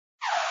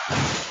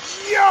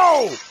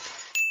Yo!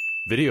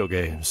 Video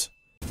games.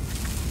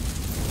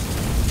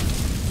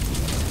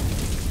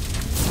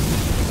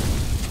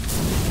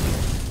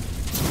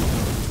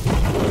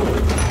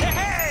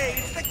 Hey,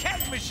 it's the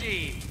keg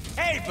machine!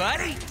 Hey,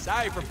 buddy!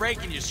 Sorry for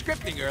breaking your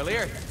scripting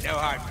earlier. No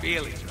hard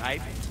feelings,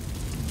 right?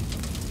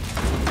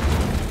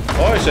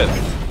 Oh, shit.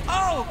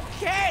 Oh,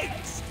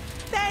 kegs!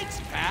 Thanks,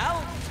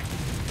 pal!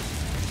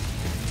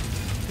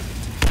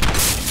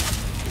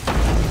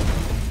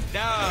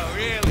 No,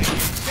 really, you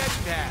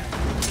shouldn't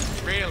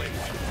have. Really.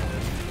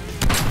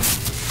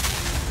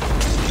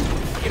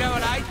 You know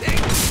what I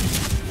think?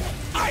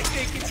 I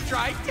think it's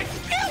trying to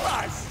kill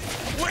us!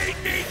 We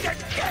need to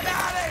get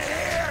out of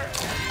here!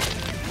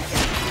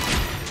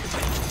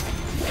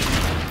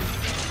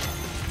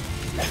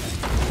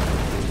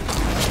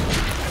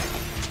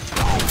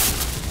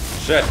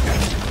 Shit.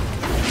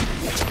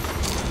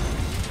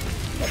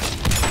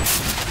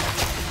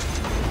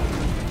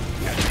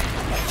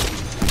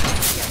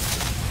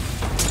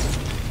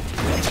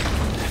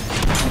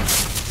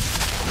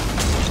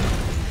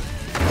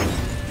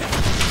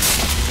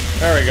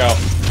 There we go.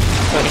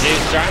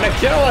 He's trying to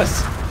kill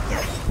us.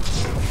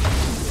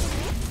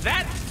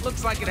 That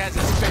looks like it has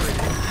a spirit.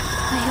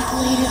 I have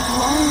waited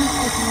long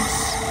for this.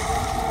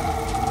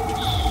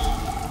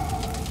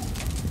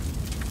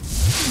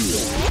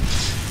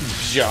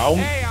 Joe.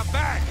 Hey, I'm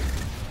back!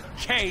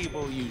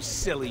 Cable, you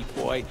silly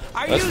boy.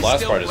 Are This you last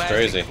still part is blasting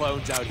crazy.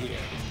 clones out here?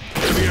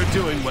 Whatever you're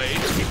doing,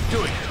 Wade, keep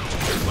doing it.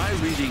 My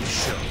readings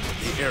show that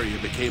the area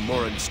became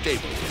more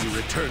unstable when you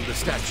returned the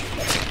statue.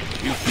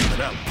 If you keep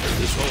it up,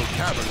 this whole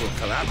cavern will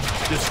collapse,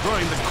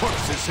 destroying the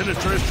corpses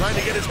Sinister is trying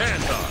to get his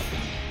hands on.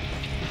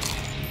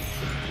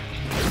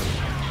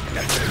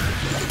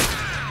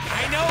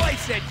 I know I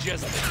said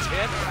just the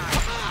tip.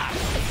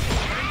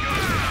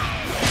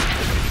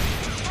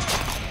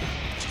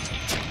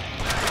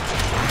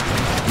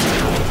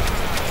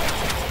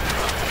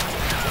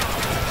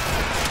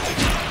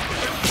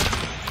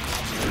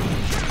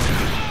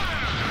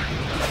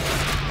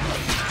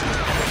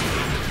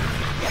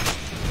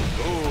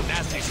 Ooh,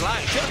 nasty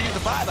slime. Should use the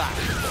bye-bye.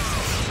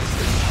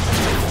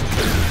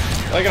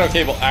 I like how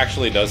Cable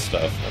actually does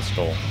stuff. That's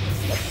cool.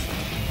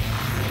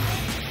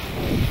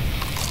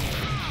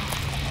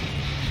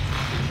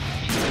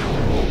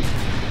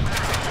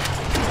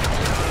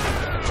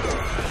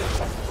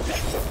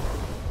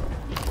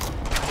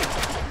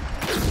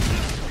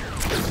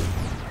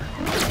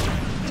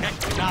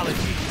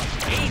 Technology.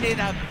 Ain't it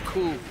a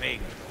cool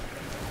thing?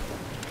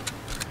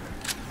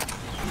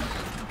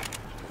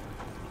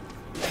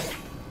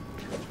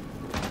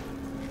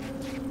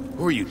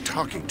 Who are you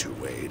talking to,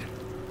 Wade?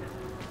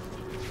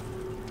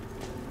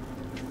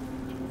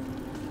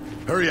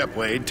 Hurry up,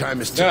 Wade. Time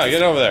is ticking. Yeah,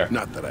 get over there.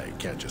 Not that I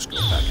can't just go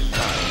back in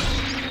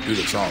time. Do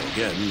this all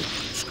again, and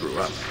screw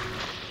up.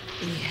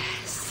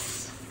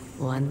 Yes.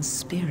 One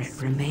spirit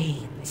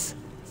remains.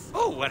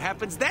 Oh, what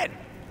happens then?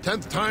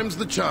 10th time's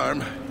the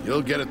charm.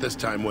 You'll get it this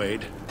time,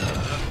 Wade. The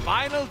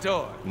final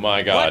door.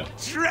 My God. What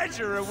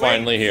treasure awaits?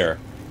 Finally here.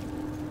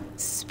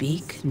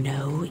 Speak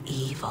no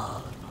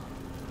evil.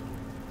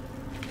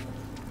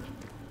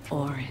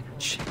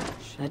 Orange,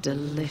 a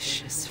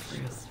delicious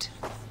fruit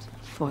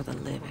for the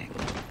living.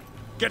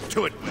 Get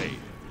to it, Wade.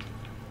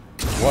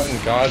 What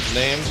in God's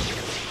name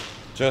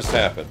just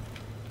happened?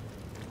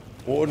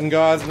 What in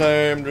God's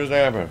name just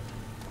happened?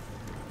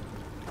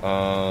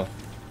 I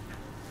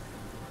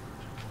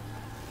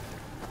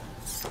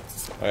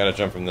gotta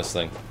jump from this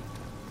thing.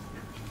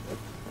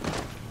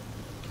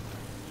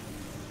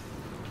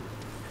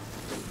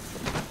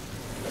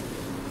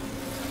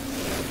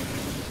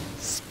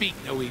 Speak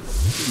no evil.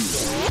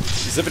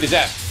 Zippity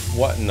zap.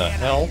 What in the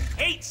hell?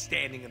 I hate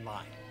standing in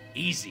line.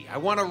 Easy. I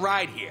want to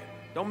ride here.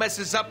 Don't mess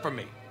this up for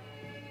me.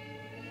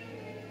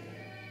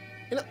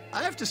 You know,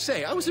 I have to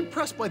say, I was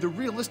impressed by the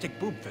realistic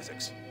boob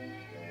physics.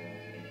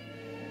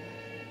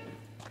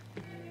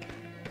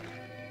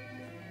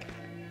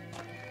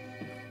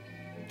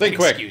 Think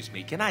quick. Excuse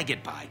me, can I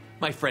get by?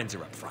 My friends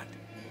are up front.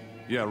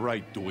 Yeah,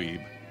 right,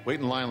 dweeb.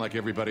 Wait in line like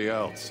everybody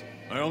else.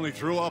 I only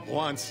threw up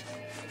once.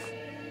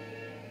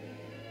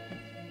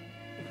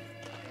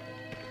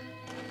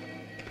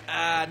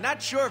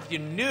 Not sure if you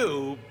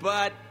knew,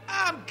 but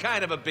I'm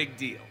kind of a big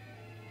deal.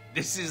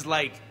 This is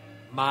like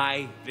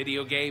my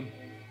video game.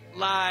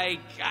 Like,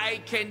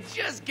 I can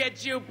just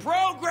get you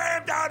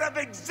programmed out of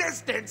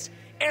existence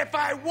if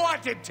I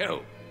wanted to.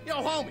 Yo,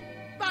 homie,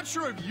 not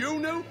sure if you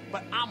knew,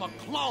 but I'm a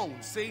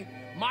clone, see?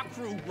 My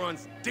crew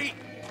runs deep.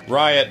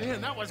 Riot.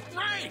 Man, that was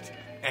great!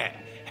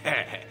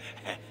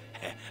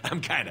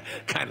 I'm kind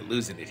of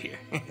losing it here.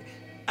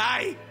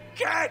 I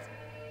can't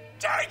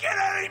take it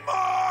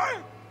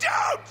anymore!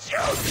 Don't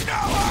you know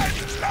I'm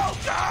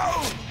loco?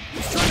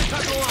 He's trying to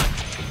cut the line.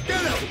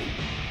 Get him!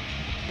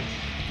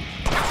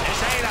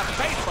 This ain't a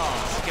baseball,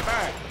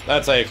 Skipper.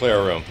 That's how you clear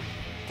a room.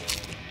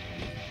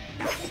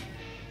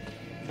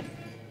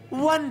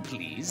 One,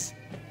 please.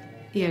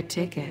 Your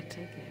ticket.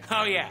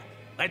 Oh yeah,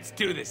 let's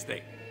do this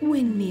thing.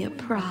 Win me a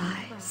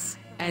prize.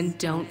 And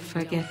don't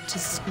forget to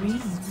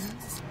scream.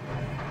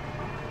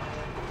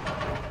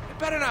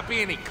 better not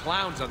be any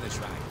clowns on this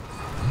ride.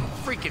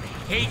 Freaking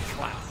hate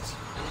clowns.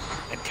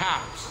 And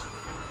cows.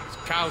 'Cause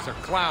cows are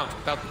clowns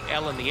without the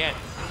L in the end.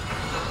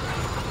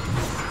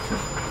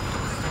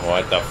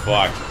 What the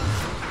fuck?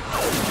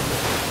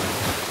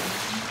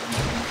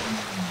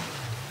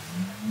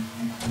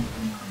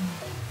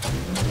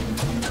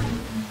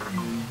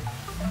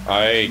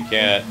 I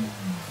can't.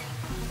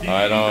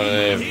 I don't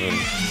even.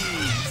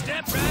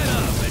 Step right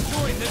up and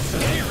join the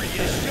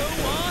scariest show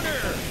on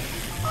Earth.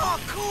 Oh,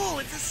 cool!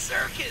 It's a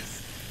circus.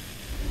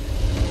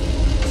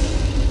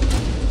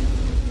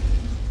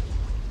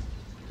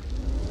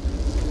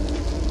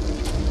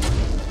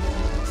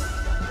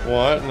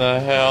 What in the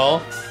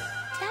hell?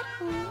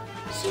 Deadpool,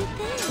 shoot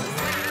this.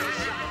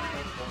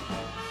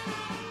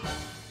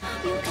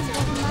 You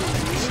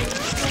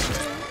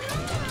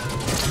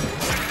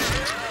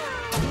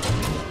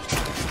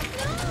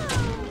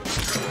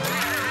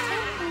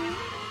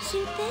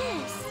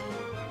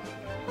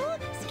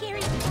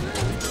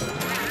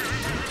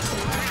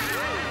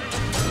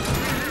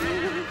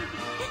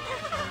can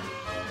have mine.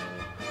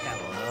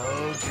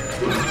 Deadpool, shoot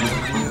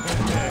this.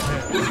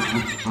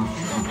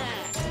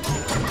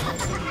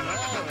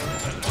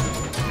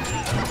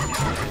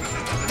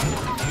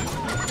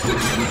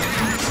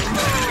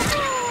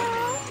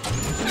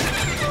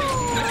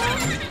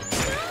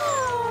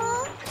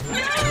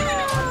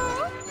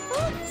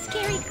 Oh, scary clowns.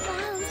 Scary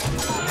clowns.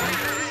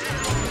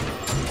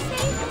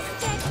 Save us,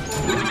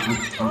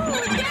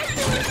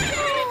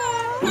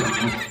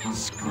 Deadpool.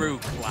 Screw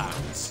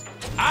clowns.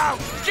 I'll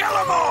kill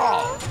them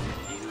all!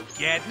 You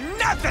get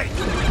nothing!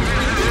 You're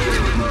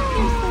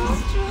so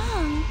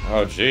strong.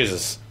 Oh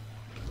Jesus.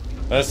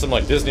 That's some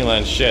like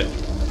Disneyland shit.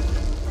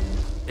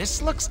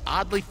 This looks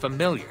oddly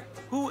familiar.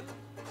 Who...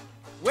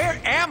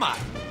 Where am I?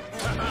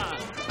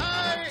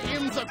 I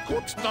am the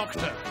good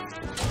doctor.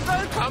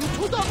 Welcome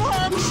to the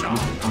workshop.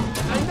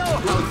 I know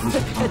how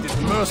thick-headed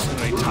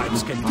mercenary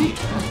types can be.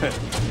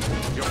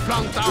 You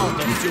flunked out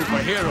of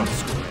superhero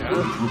school,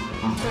 huh?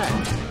 Well,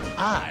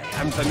 I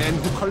am the man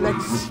who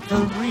collects the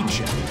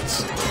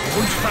rejects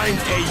and find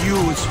a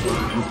use for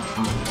them.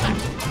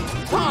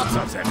 Parts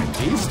of them, at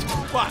least.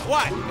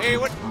 What? Hey,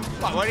 what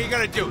are you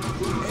gonna do?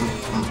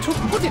 To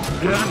put it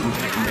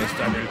bluntly,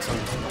 Mr. Wilson,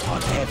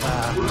 whatever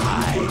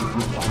I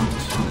want.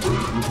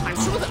 I'm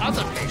sure the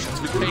other patients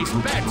will place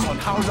bets on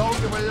how long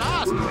you will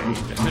last,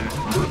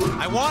 Wade.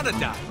 I wanna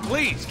die.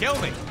 Please, kill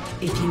me.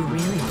 If you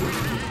really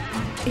love me,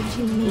 if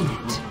you mean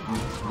it,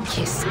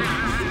 kiss me.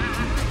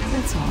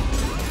 That's all.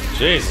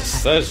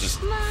 Jesus, that's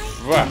just. My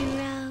Wow.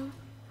 hero.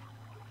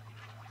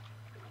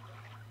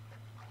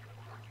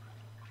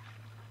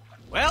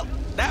 Well,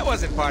 that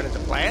wasn't part of the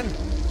plan.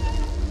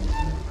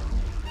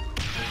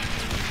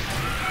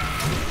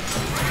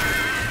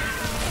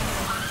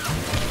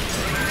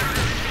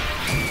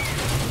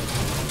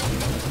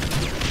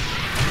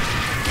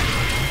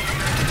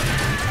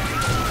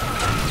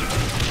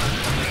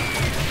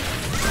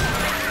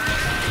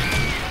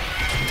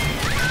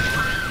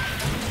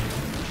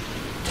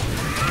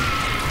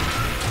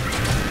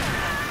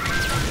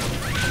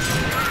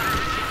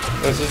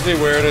 This is the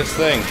weirdest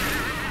thing.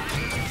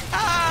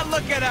 Ah,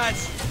 look at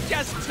us.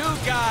 Just two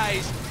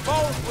guys,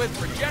 both with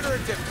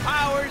regenerative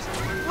powers,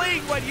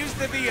 fleeing what used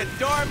to be a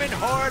dormant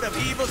horde of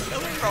evil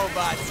killing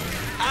robots.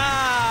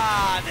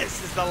 Ah,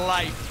 this is the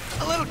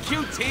life. A little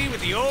QT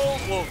with the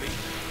old Wolfie.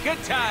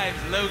 Good times,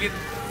 Logan.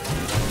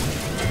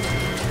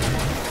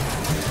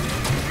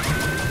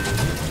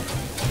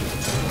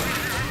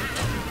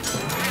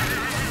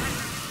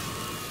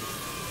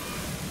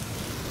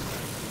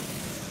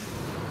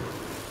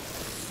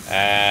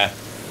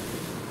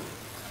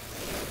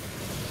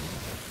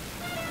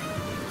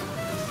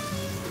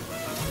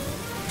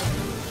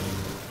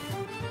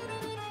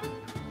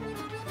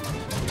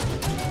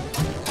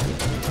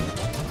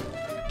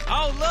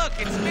 Oh, look,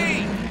 it's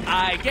me.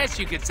 I guess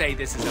you could say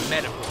this is a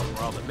metaphor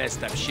for all the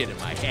messed up shit in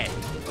my head.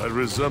 I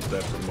resent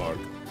that remark.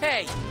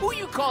 Hey, who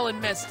you calling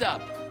messed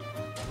up?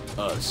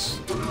 Us.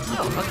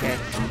 Oh, okay.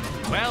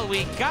 Well,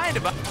 we kind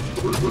of...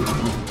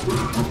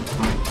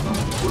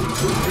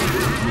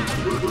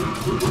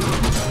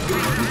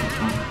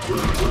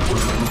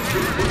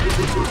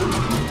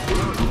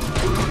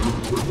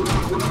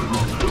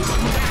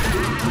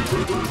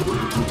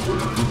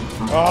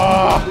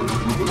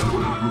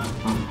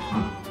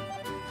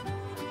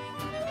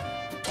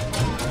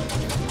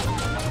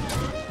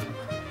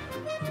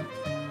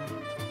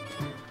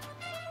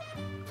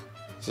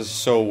 This is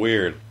so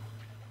weird.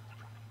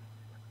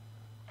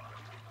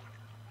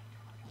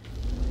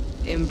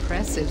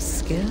 Impressive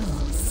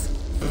skills.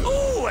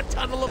 Ooh, a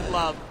tunnel of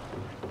love.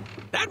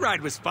 That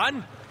ride was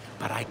fun,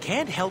 but I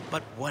can't help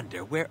but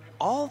wonder where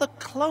all the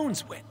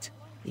clones went.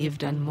 You've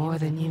done more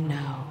than you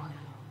know.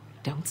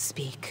 Don't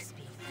speak.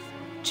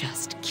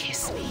 Just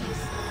kiss me.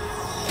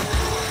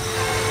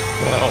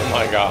 Oh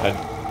my god.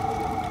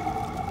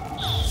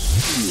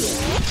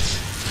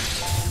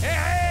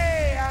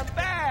 Hey, I'm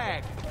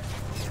back!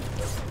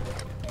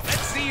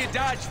 Let's see you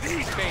dodge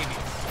these babies.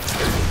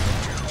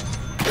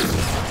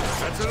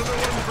 That's another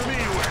one for me,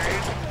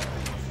 Wade.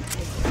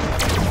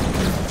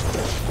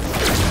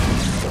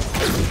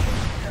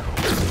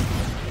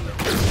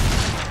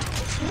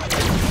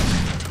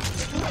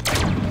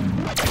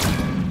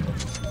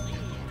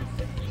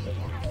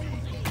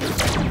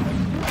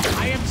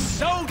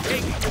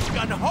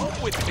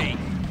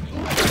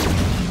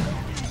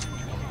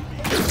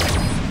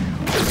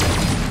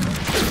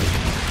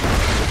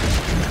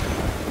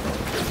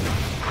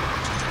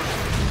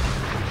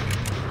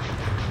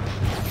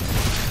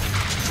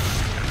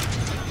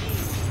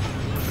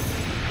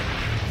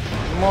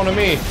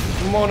 ami.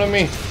 Mon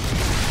ami.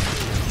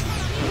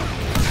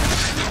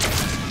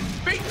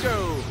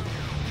 Bingo!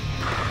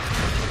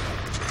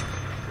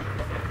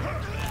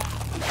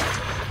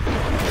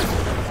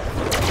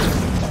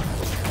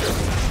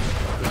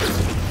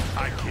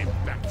 I came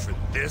back for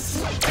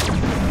this.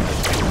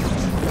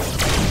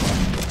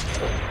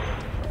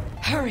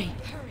 Hurry!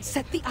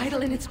 Set the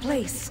idol in its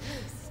place.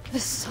 The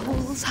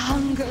soul's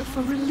hunger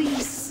for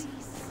release.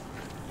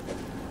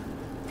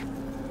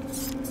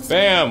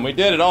 Bam! We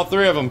did it. All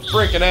three of them.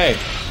 Freaking A.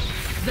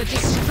 The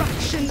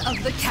destruction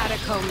of the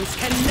catacombs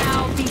can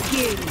now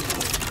begin.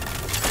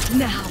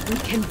 Now we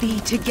can be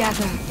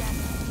together.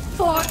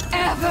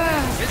 Forever!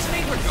 This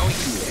mean we're going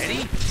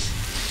steady?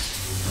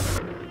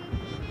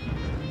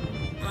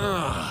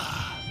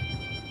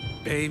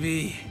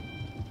 Baby,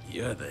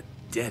 you're the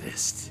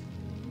deadest.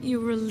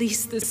 You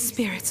release the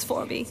spirits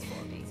for me.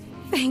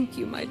 Thank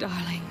you, my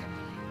darling.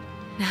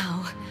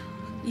 Now,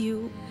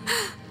 you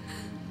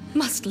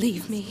must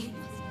leave me.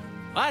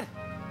 What?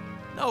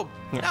 No,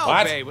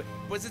 What? babe.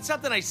 Was it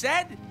something I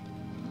said?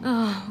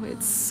 Oh,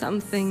 it's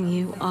something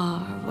you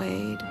are,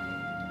 Wade.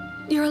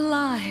 You're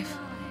alive.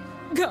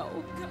 Go.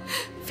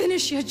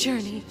 Finish your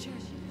journey.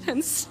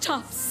 And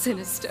stop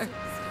Sinister.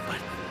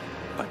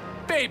 But,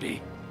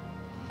 baby,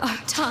 Our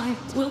time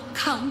will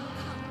come.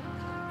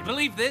 you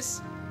believe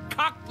this?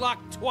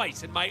 Cock-blocked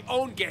twice in my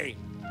own game.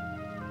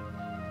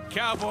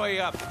 Cowboy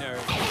up, nerd.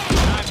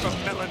 Time for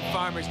melon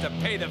farmers to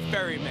pay the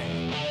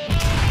ferryman.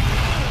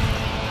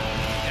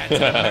 That's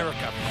an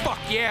America fuck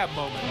yeah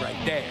moment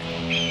right there.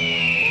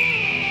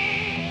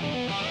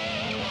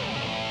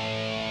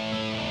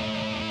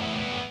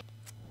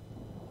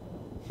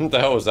 What the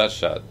hell was that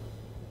shot?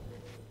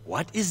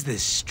 What is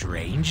this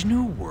strange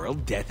new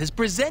world Death has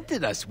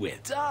presented us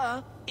with?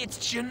 Duh, it's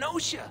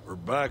Genosha. We're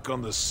back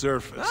on the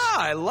surface.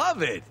 Ah, I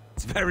love it.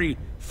 It's very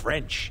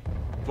French.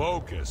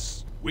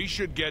 Focus. We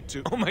should get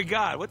to... Oh my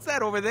god, what's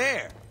that over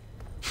there?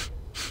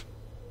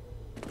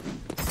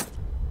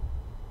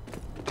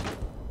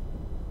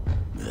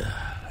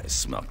 I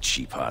smell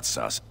cheap hot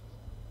sauce.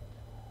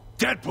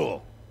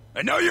 Deadpool!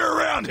 I know you're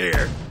around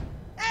here!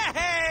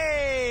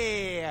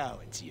 Hey! Oh,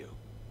 it's you.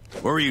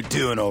 What were you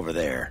doing over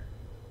there?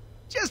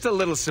 Just a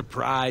little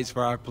surprise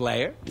for our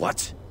player.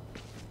 What?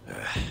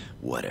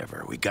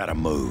 Whatever, we gotta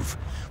move.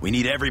 We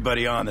need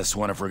everybody on this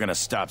one if we're gonna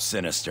stop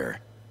Sinister.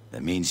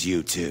 That means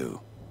you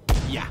too.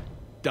 Yeah,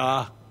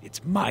 duh.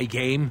 It's my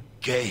game.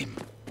 Game.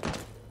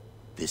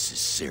 This is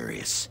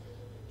serious.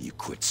 You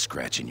quit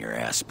scratching your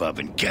ass, bub,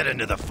 and get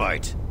into the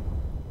fight.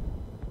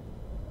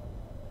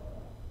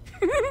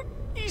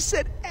 You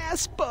said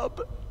ass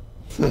bub.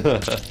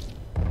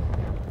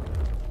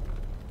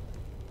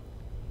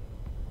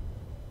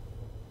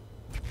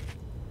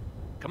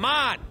 Come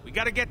on, we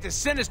gotta get to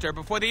Sinister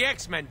before the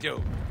X-Men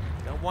do.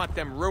 Don't want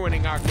them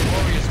ruining our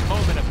glorious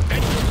moment of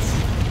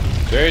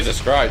vengeance. Jesus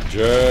Christ.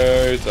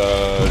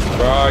 Jesus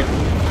Christ.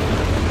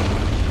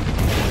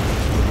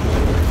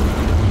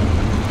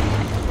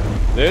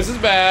 This is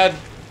bad.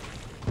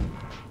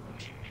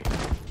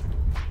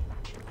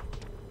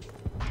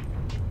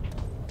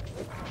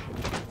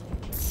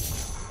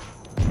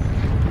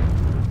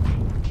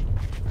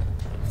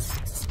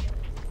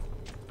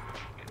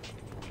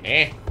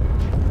 Eh.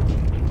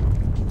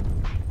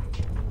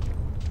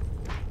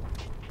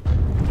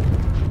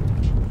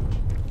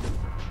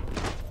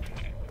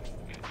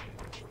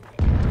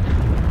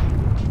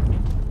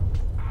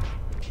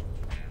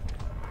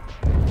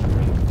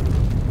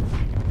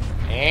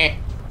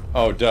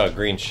 Oh, duh,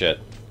 green shit.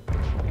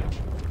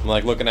 I'm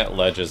like looking at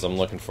ledges. I'm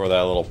looking for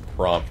that little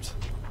prompt.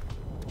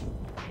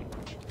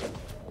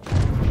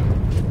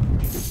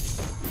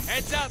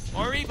 Heads up,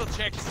 more evil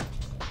chicks.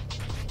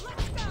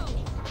 Let's go.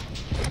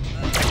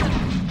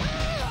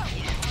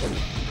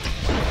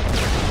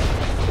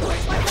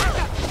 Where's my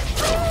backup?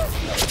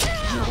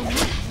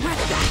 Wreck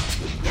that!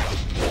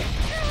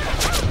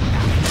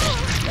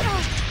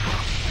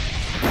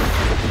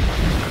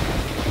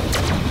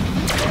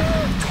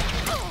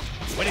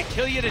 Would it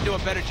kill you to do a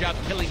better job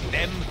killing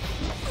them?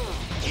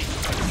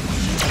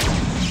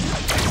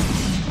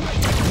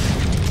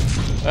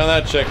 And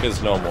that chick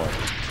is no more.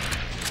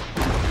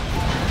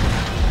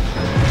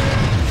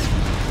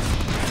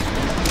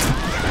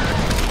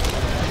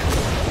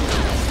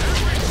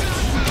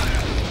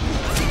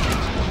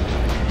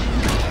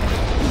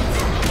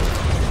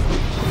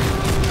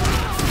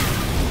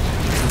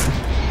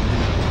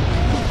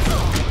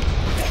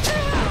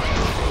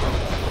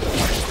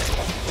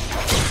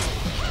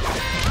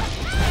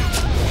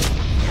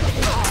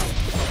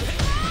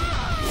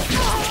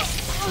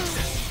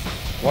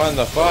 What in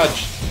the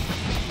fudge?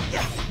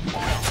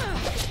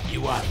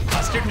 You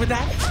mustard with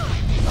that?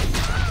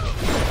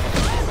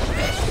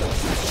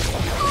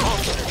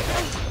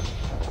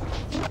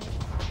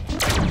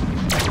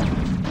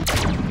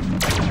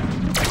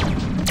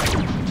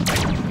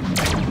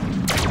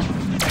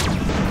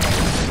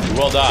 You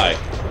will die.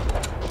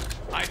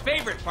 My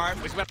favorite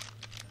part was when...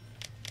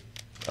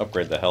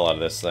 Upgrade the hell out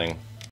of this thing.